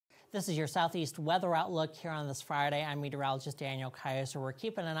This is your Southeast weather outlook here on this Friday. I'm meteorologist Daniel Kaiser. We're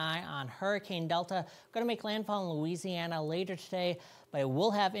keeping an eye on Hurricane Delta. Going to make landfall in Louisiana later today, but it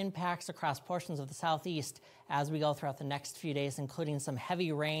will have impacts across portions of the Southeast as we go throughout the next few days, including some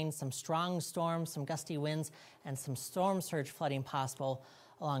heavy rain, some strong storms, some gusty winds, and some storm surge flooding possible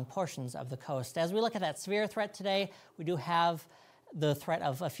along portions of the coast. As we look at that severe threat today, we do have the threat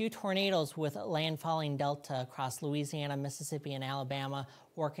of a few tornadoes with landfalling Delta across Louisiana, Mississippi, and Alabama,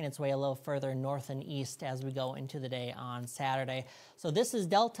 working its way a little further north and east as we go into the day on Saturday. So this is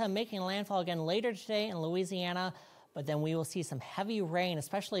Delta making landfall again later today in Louisiana, but then we will see some heavy rain,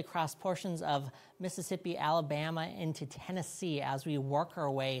 especially across portions of Mississippi, Alabama, into Tennessee as we work our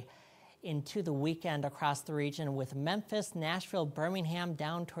way into the weekend across the region, with Memphis, Nashville, Birmingham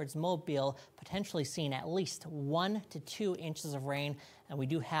down towards Mobile potentially seeing at least 1 to 2 inches of rain, and we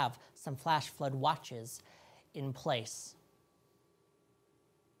do have some flash flood watches in place.